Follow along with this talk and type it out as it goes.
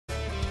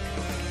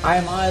I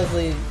am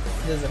honestly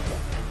disappointed.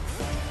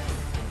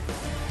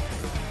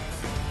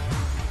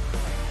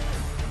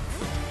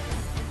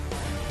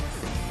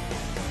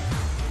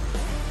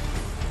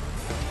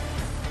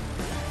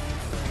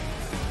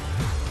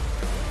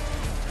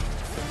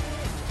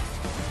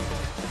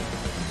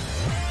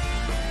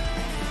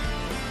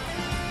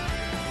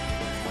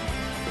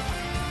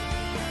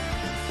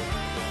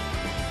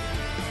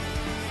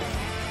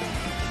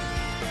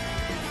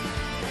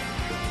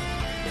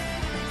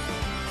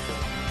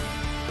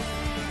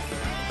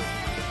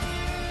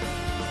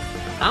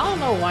 I don't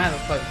know why the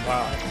fuck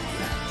Blarrlad is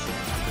that.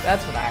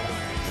 That's what I don't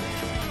understand.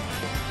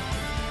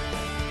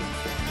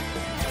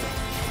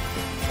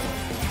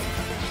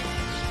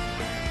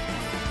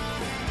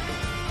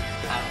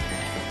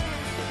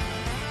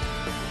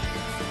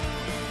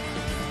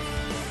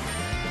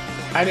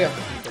 I do have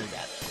to keep it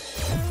together.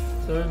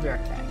 So we'll be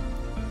right back.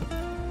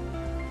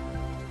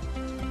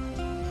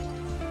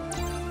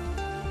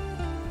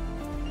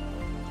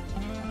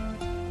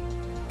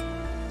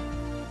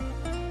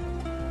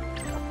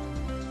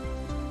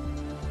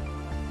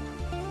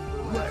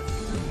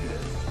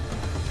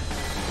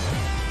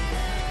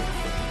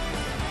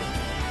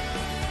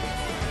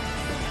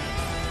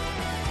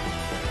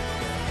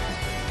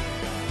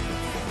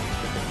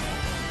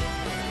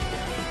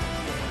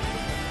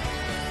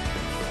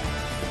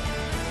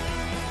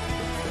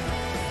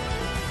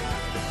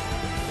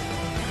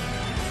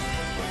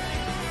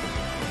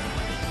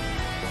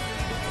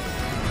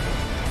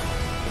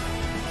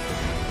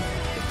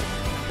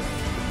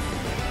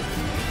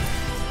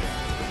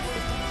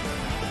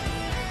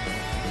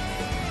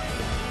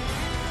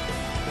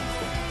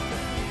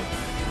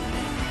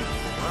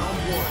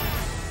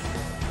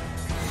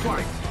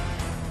 Fight!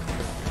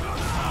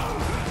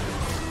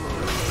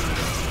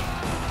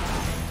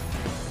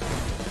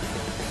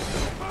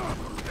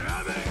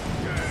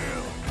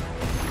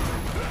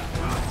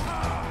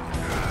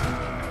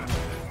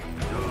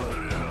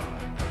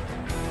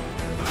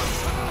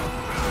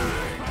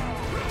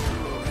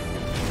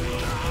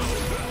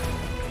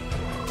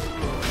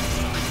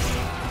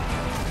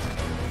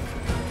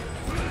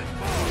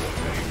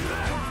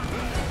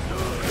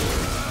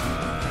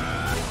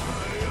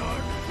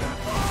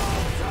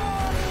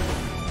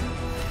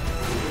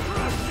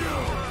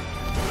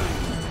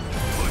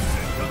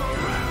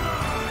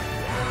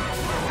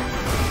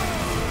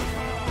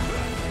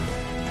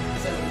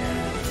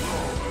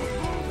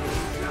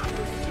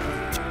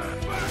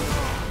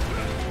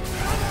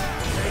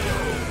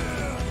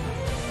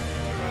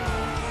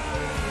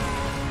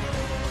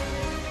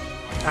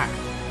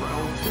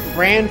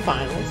 Grand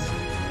finals.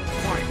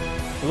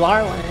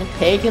 Blarrlad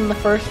taking the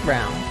first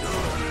round.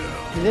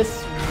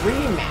 This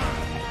rematch,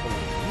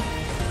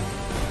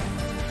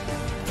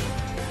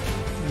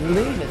 I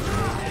believe it's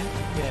rematch.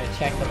 I'm gonna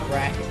check the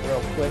bracket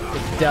real quick to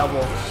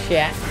double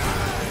check.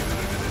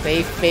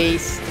 They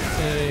faced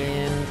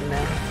in...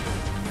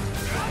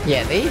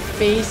 yeah, they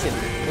faced in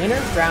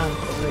winner's round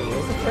 3. It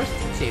was the first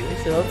 2.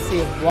 So let's see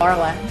if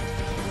Blarrlad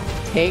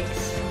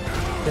takes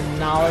the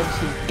knowledge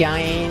he's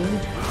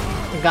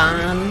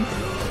gone.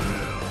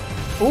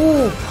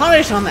 Ooh,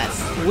 punish on that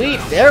sweep.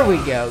 There we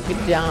go.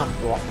 Good job,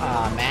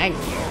 MrMadGear.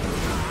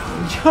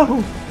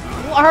 Joe,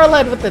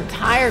 Blarrlad with the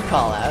tire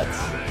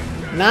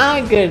callouts.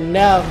 Not good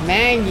enough.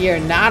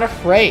 MrMadGear not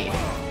afraid.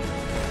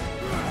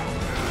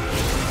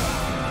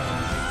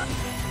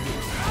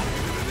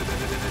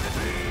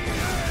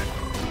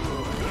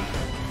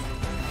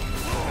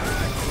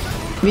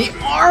 The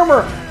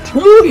armor!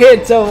 2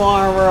 hits of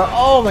armor!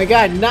 Oh my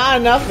god, not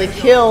enough to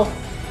kill.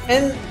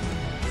 And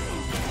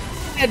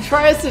it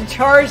tries to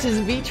charge his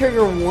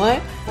V-trigger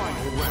 1.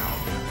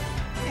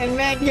 And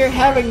MrMadGear,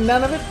 having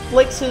none of it,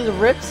 flicks his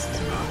wrist.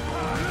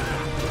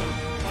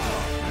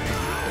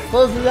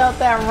 Closes out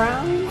that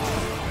round.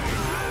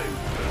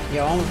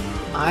 Yo,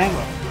 I'm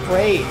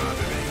afraid.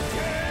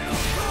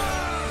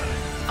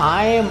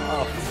 I am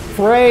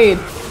afraid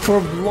for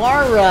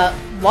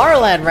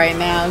Blarrlad right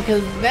now,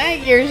 because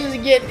MrMadGear's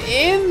just getting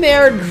in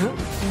there,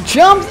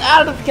 jumps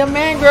out of the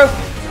command grove.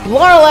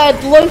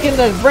 Blarrlad's looking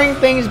to bring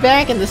things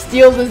back and to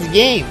steal this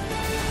game.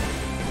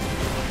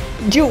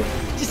 Yo,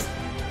 just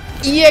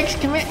EX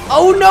command.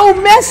 Oh no,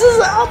 messes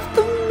up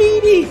the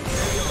meaty.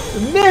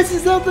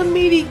 Messes up the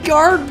meaty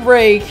guard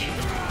break.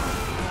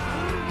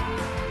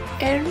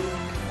 And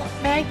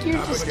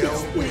MrMadGear just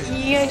gets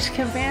the EX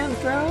command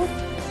throw.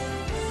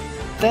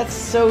 That's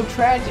so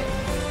tragic.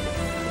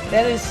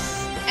 That is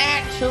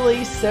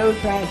actually so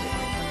tragic.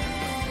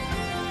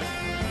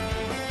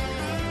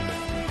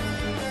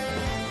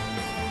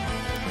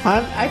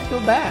 I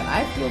feel bad.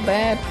 I feel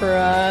bad for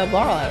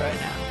Blarrlad right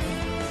now.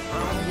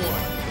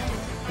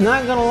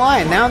 Not gonna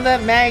lie, now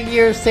that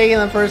MrMadGear's taking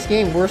the first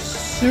game, we're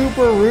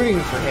super rooting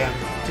for him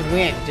to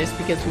win, just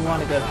because we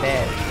want to go to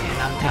bed,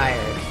 and I'm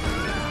tired.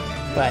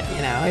 But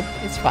you know,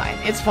 it's fine.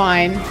 It's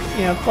fine.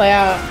 You know, play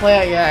out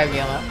your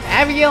Abigail.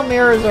 Abigail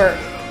mirrors are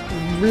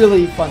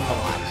really fun to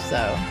watch,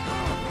 so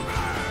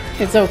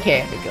it's okay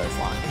if it goes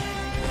long.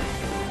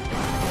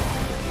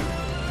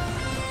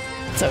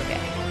 It's okay.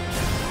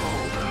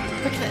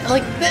 Look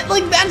at that,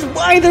 like that's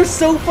why they're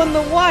so fun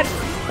to watch.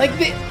 Like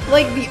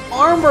the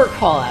armor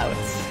callouts.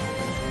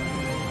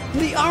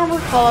 The armor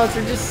callouts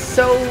are just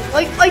so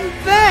like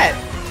that.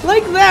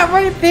 Like that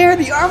right there.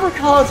 The armor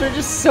callouts are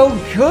just so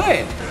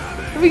good.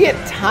 We get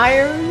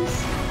tires.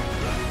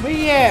 We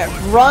get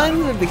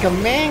runs at the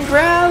command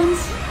grounds.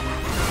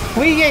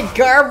 We get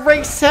guard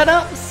break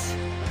setups.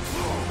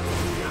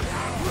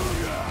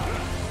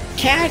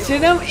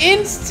 Catching them,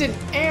 instant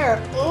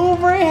air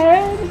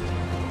overhead.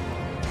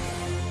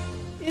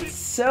 It's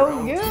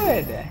so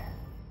good.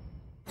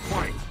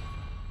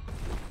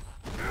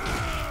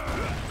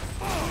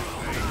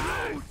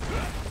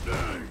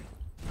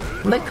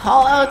 The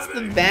callouts to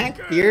the back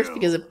fierce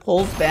because it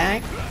pulls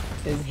back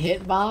his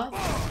hitbox.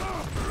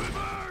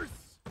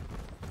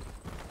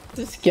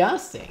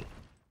 Disgusting.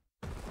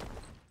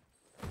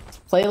 This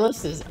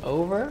playlist is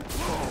over.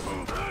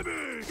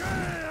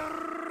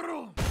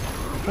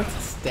 What's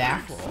a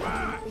staff roll?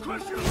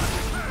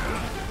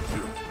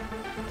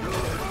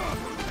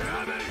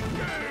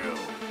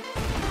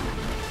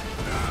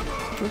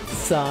 What's the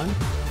song?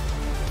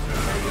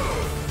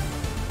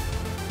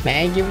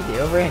 MrMadGear with the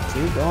overhead 2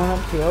 going up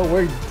 2-0.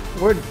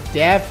 We're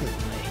definitely.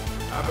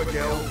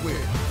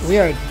 We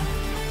are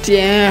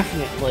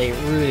definitely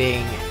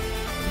rooting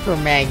for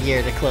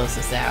MrMadGear to close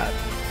this out.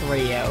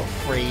 3-0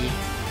 free.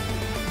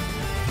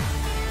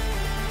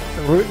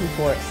 We're rooting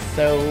for it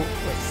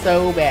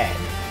so bad.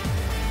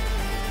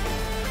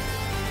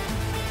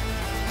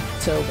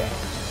 So bad.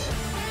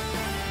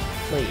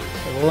 Please,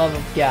 for the love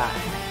of God.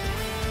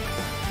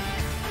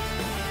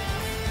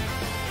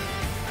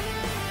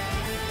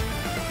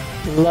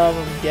 For the love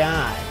of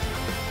God.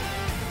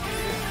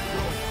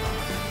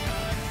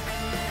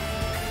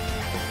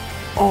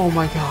 Oh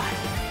my God.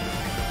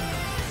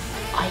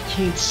 I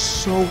came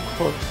so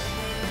close.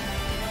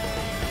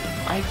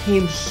 I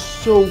came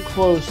so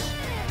close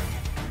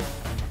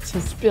to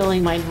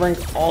spilling my drink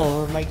all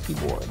over my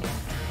keyboard.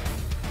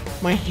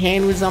 My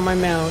hand was on my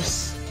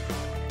mouse.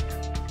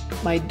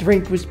 My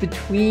drink was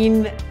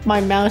between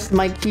my mouse and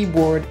my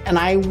keyboard, and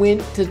I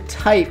went to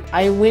type.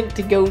 I went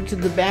to go to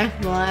the back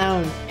of the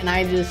lounge, and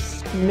I just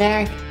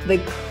smacked the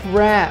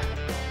crap.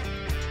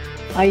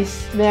 I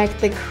smacked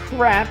the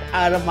crap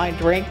out of my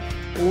drink.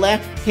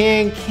 Left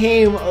hand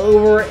came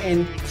over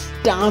and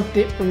stopped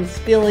it from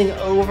spilling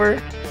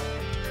over.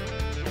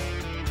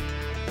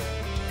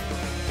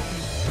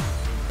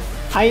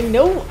 I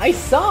know, I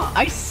saw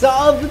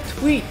the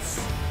tweets.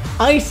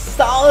 I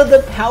saw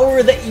the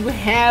power that you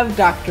have,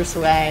 Dr.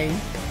 Swag.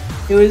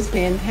 It was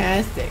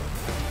fantastic.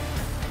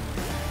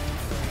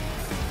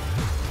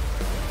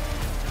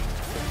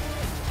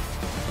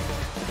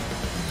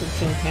 It's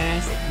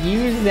fantastic.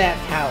 Use that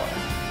power.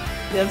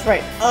 That's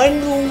right,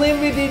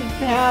 unlimited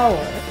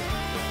power.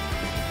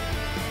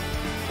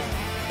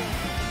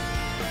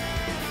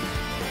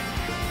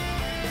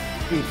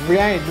 Dude,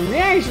 the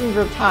reactions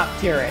were top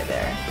tier right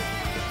there.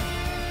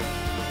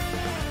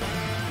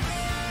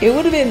 It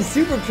would have been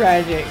super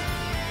tragic,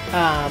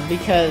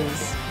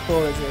 because, what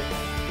was it?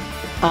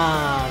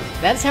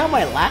 That's how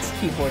my last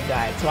keyboard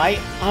died. So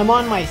I'm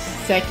on my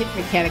second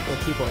mechanical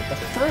keyboard. The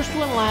first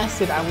one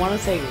lasted, I want to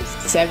say it was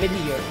 7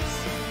 years.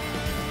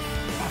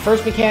 My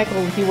first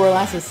mechanical keyboard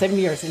lasted 7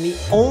 years, and the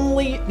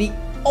only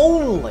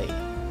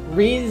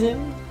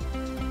reason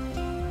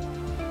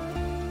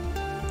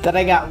that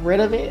I got rid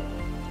of it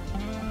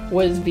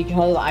was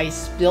because I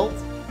spilt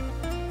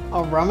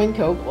a rum and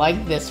coke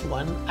like this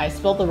one. I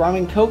spilled the rum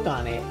and coke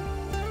on it,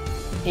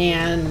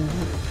 and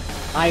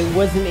I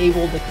wasn't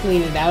able to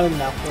clean it out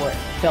enough where it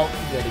felt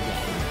good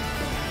again.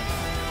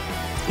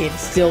 It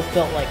still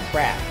felt like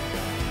crap.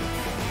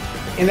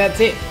 And that's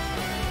it.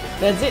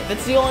 That's it.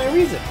 That's the only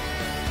reason.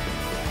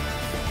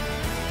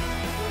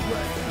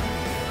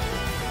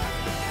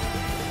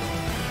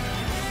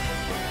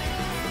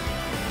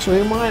 So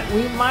we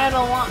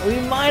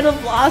might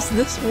have lost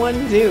this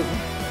one too.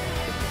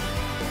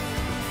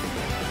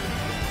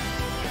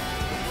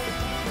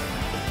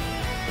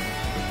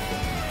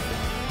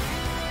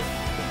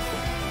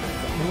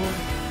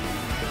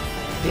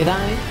 Did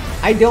I?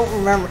 I don't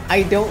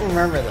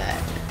remember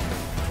that.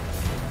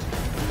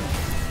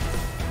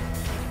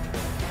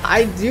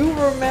 I do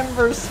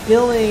remember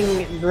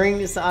spilling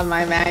drinks on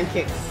my Mad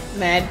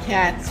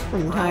Cats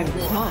from time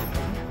to time.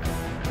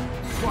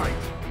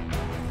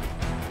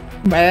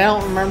 But I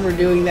don't remember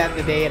doing that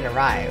the day it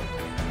arrived.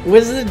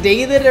 Was the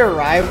day that it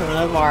arrived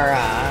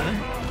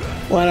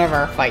one of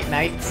our fight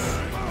nights?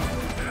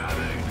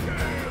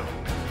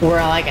 Where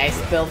like I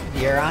spilled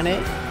beer on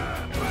it?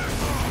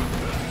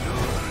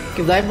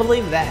 Because I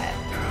believe that.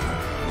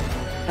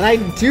 And I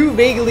do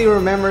vaguely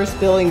remember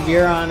spilling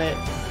beer on it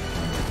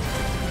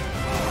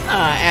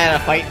at a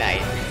fight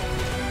night.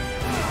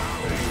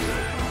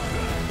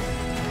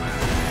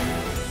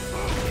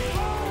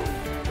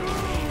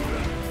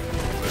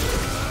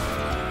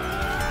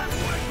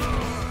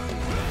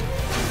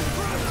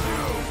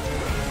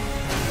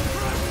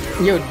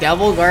 Yo,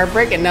 double guard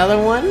break, another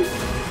one?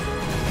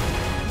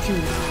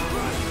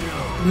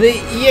 The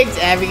EX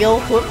Abigail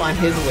flip on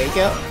his wake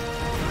up.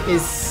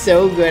 is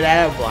so good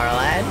out of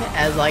Blarrlad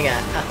as like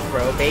a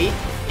throw bait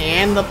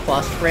and the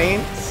plus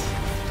frames.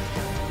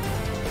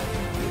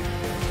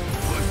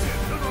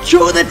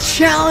 Show the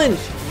challenge!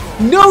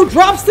 No,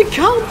 drops the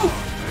combo!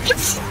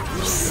 It's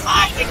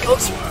side, it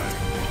goes.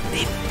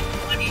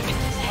 What even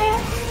just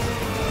happened?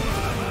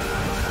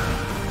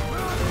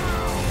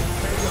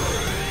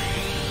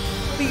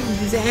 What even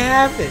just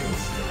happened?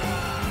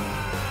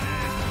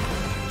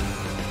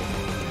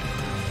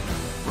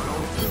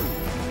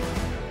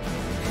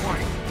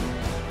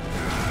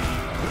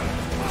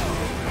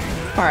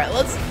 Alright,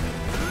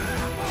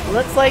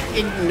 let's like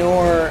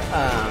ignore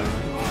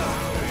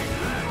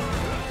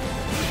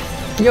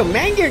yo,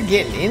 MrMadGear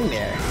getting in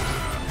there.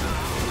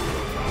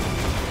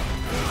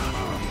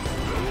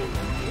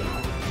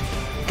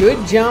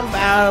 Good jump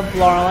out of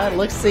Blarrlad.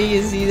 Let's see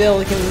as he's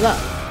able to come up.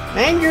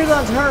 MrMadGear's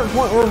on turn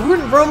point. We're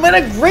rooting for him. And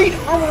a great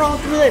armor on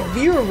through that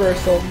V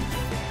reversal.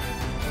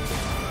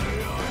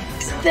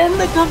 Extend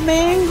the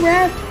command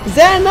grab. Is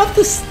that enough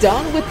to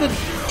stun with the...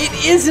 It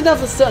is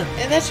enough to stun.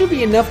 And that should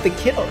be enough to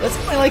kill. That's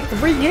only like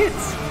 3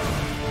 hits.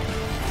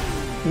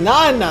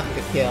 Not enough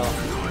to kill.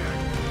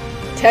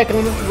 Tech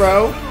on the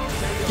throw.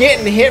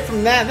 Getting hit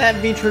from that. That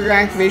V trigger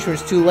activation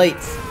was too late.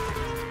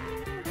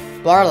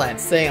 Blarrlad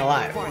staying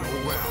alive.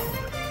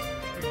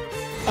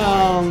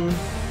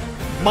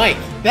 Mike.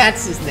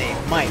 That's his name.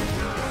 Mike.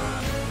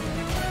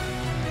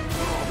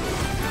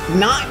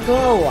 Not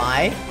gonna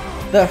lie.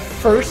 The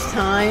first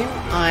time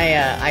I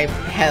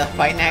had a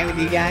fight night with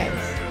you guys,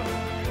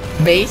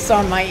 based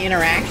on my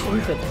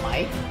interactions with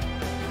Mike,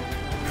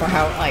 for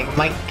how like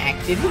Mike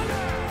acted,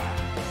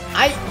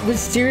 I was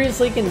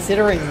seriously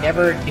considering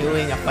never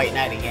doing a fight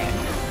night again.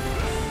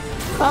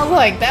 I was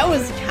like, that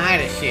was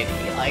kind of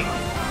shitty. Like,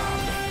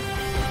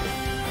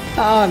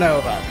 I don't know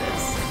about this.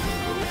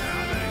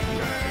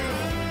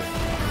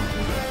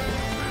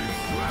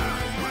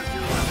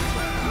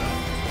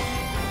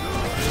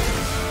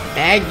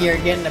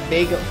 MrMadGear getting a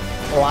big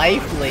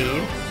life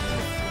lead.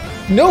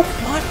 No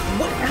what?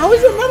 How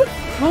is it not a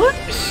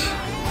punish?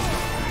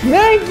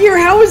 MrMadGear,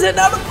 how is it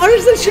not a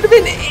punish? That should have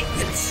been it.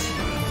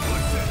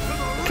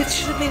 That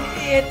should have been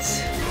it.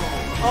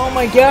 Oh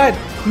my god.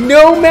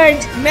 No,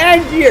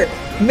 MrMadGear.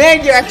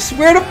 MrMadGear, I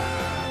swear to...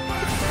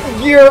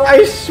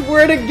 I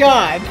swear to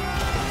god.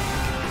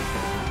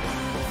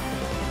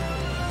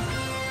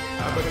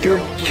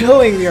 You're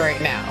killing me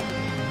right now.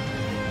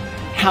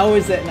 How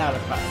is that not a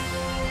punish?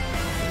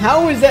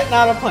 How is that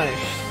not a punish?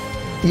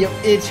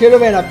 It should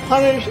have been a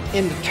punish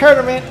in the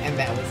tournament, and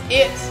that was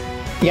it.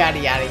 Yada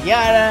yada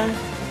yada.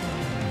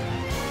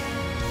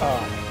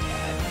 Oh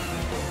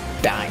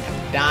my god.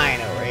 I'm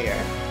dying over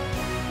here.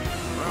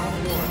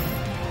 Round 1.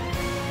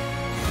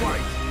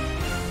 Fight.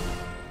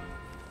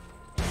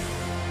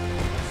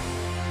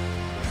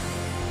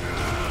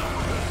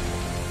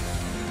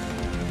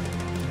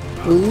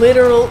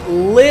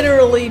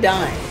 Literally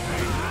dying.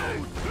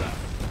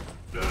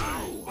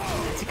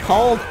 It's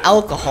called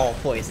alcohol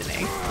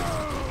poisoning.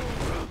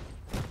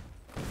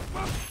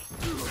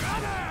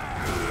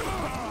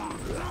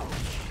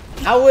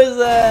 How was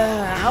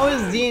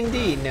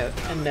D&D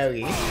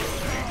Nogi?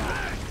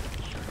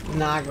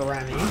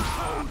 Nagarami.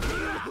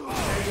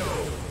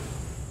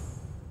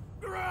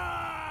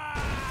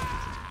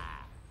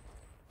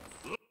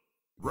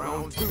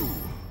 Round 2.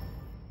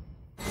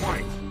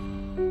 Fight.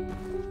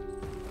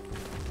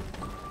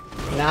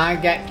 Now I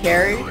got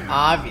carried,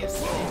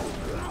 obviously.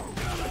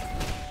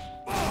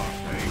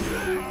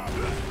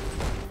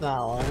 That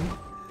one.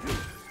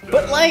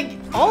 But like,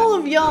 all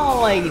of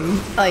y'all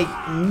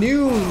like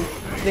knew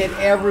that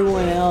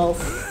everyone else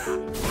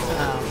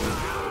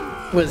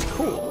was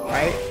cool,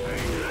 right?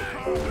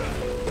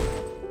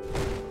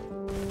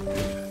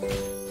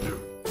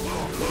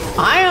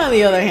 I, on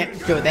the other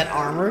hand, go that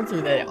armor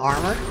through the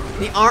armor,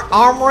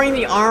 armoring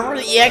the armor,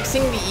 the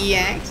EXing the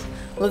EX.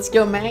 Let's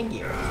go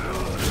MrMadGear.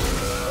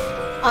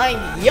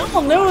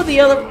 Y'all know the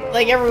other,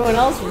 like everyone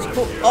else was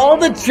cool. All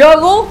the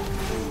juggle,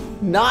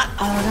 not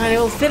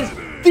able to finish.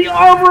 The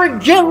armor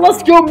again,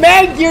 let's go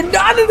MrMadGear.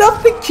 Not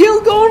enough to kill,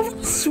 going for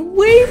the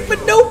sweep,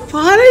 but no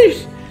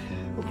punish.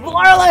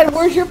 Blarrlad,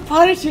 where's your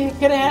punish? You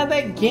could have had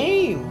that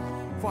game.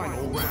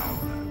 Final round.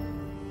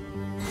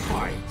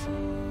 Fight.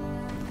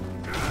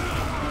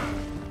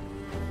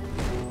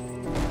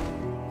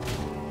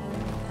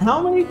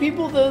 How many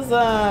people is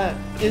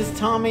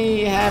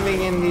Tommy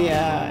having in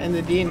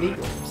the D&D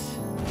groups?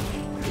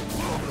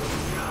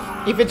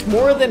 If it's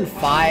more than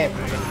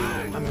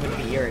 5, I'm gonna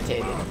be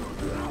irritated.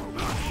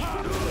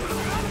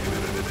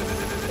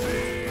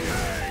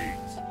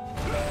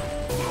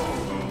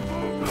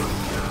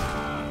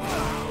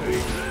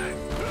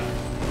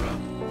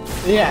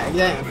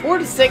 Yeah. 4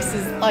 to 6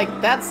 is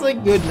like, that's a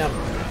good number.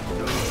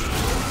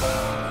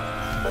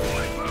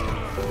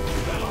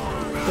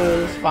 So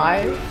there's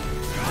 5.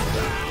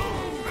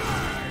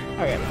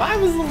 Okay,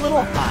 5 is a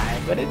little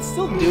high, but it's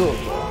still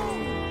doable.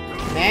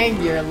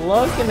 MrMadGear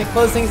looking to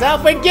close things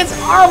out, but gets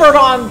armored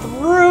on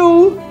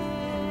through.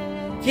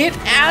 Get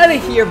out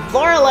of here,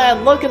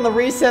 Blarrlad looking to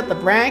reset the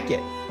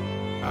bracket.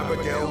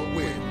 Abigail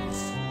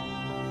wins.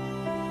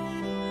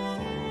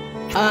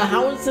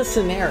 How is the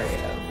scenario?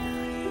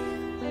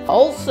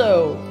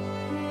 Also,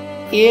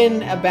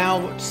 in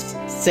about,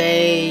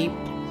 say,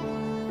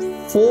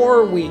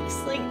 4 weeks,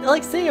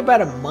 like say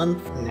about a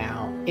month from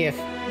now, if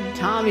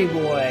Tommy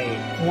Boy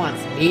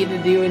wants me to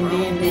do in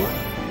D&D,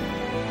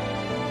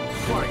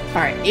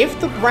 alright, if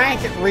the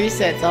bracket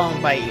resets, I'll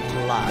invite you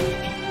to lobby.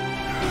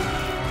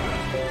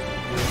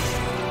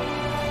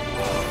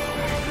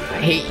 I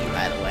hate you,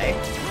 by the way.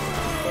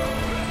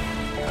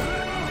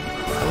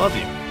 I love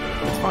you.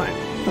 It's fine.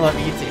 I love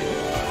you too.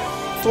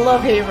 It's a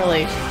love-hate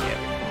relationship.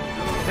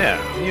 Yeah,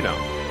 you know.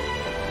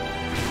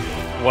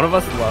 One of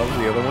us loves,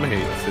 the other one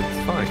hates.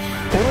 It's fine.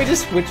 Then we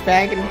just switch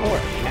back and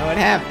forth. You know what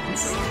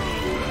happens.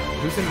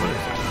 Who's in winner's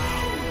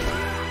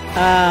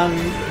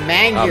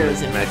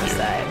MrMadGear's in the MrMadGear.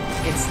 side.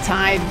 It's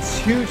tied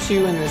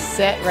 2-2 in the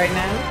set right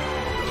now.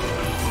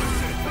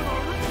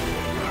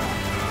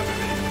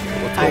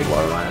 Let's go,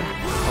 Blarrlad.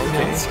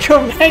 Okay. Let's go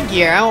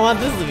MrMadGear. I don't want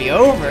this to be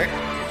over.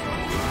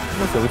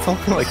 Listen, it's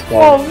only like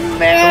Oh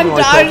man, Something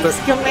like dodge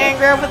that. command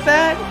grab with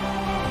that.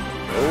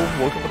 Oh,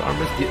 woke up with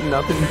armors getting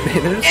nothing.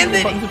 And then And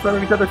then- buttons in front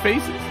of each other's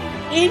faces.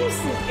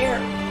 Instant air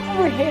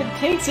overhead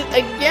takes it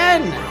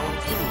again.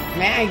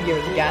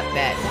 MrMadGear's got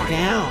that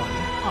down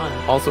on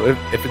Also,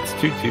 if it's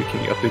 2-2,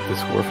 can you update the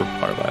score for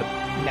Blarrlad?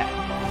 no.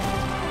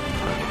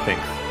 Okay,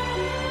 thanks.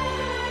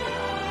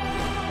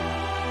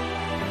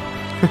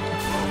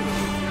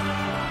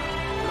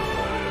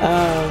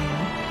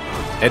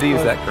 Eddie,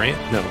 is that Grant?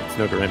 No, it's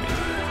no Remy.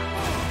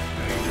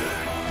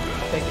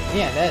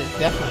 Yeah, that is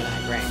definitely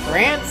not Grant.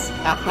 Grant's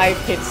a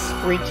high-pitched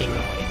screeching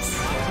noise.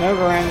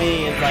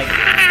 Snowgoremi is like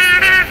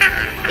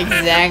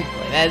exactly.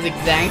 That is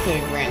exactly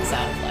what Grant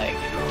sounds like.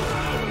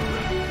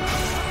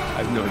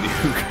 I have no idea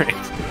who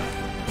Grant.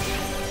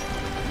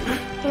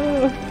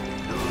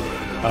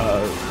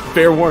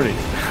 Fair warning.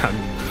 I'm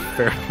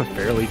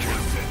fairly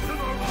drunk.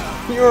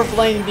 You were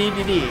playing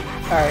DDD.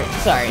 Alright,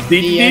 sorry.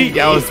 DDD.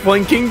 I was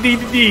playing King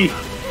DDD.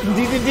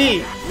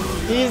 DDD.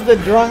 He's the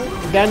drunk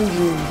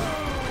dungeon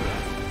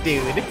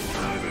dude.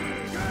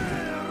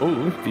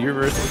 Oh, Fear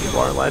versus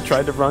Blarrlad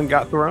tried to run,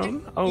 got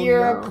thrown. Oh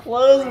Hero no.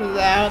 closes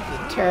out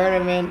the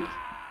tournament.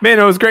 Man,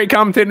 it was great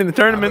commentating the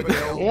tournament.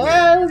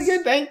 Yeah, it was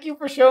good. Thank you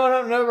for showing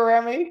up,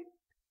 Snowgoremi.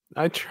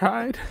 I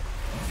tried.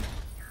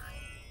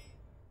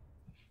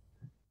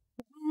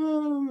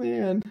 Oh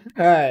man.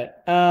 Alright,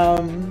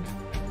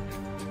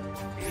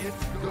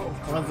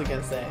 what was I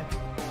gonna say?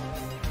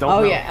 Don't Oh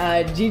know.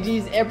 yeah,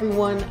 GG's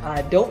everyone.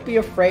 Don't be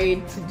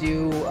afraid to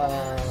do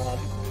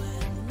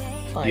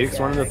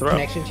DX1 in the throw.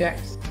 connection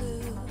checks.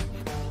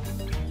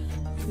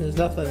 There's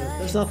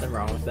nothing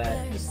wrong with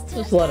that.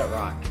 Just let it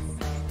rock.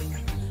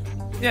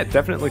 Yeah,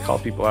 definitely call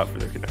people out for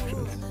their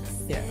connections.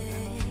 Yeah.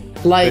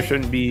 There Like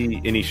shouldn't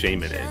be any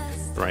shame in it,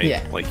 right?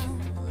 Yeah. Like,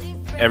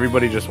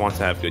 everybody just wants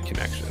to have good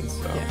connections,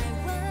 so.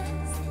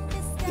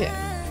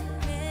 yeah.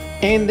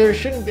 And there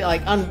shouldn't be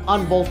like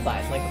on both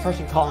sides. Like the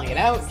person calling it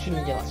out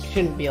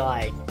shouldn't be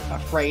like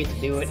afraid to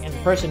do it, and the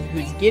person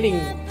who's getting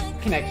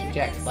connection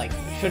checks like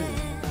shouldn't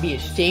be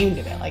ashamed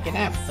of it. Like it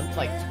happens.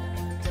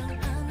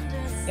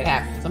 It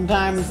happens.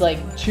 Sometimes like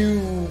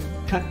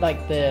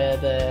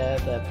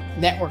the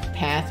network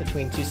path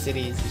between two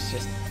cities is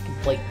just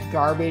complete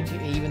garbage.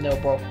 Even though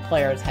both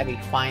players have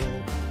a fine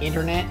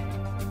internet,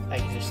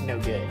 like it's just no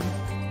good.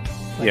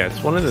 Yeah,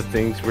 it's one of the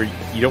things where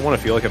you don't want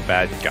to feel like a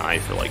bad guy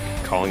for like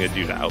calling a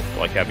dude out for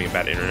like having a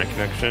bad internet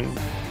connection,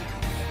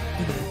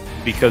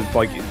 because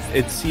like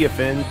it's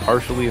CFN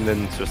partially, and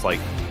then it's just like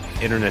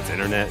internet's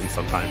internet, and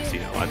sometimes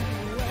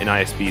an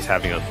ISP is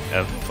having a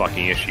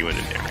fucking issue in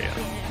an area.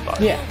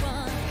 But Yeah,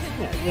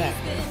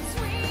 exactly.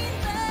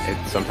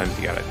 sometimes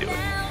you gotta do it.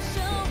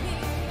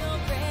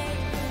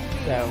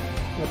 So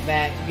with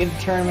that, good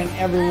tournament,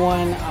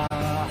 everyone.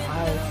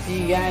 I'll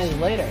see you guys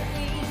later.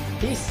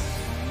 Peace.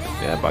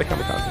 Yeah, buy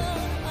comic content.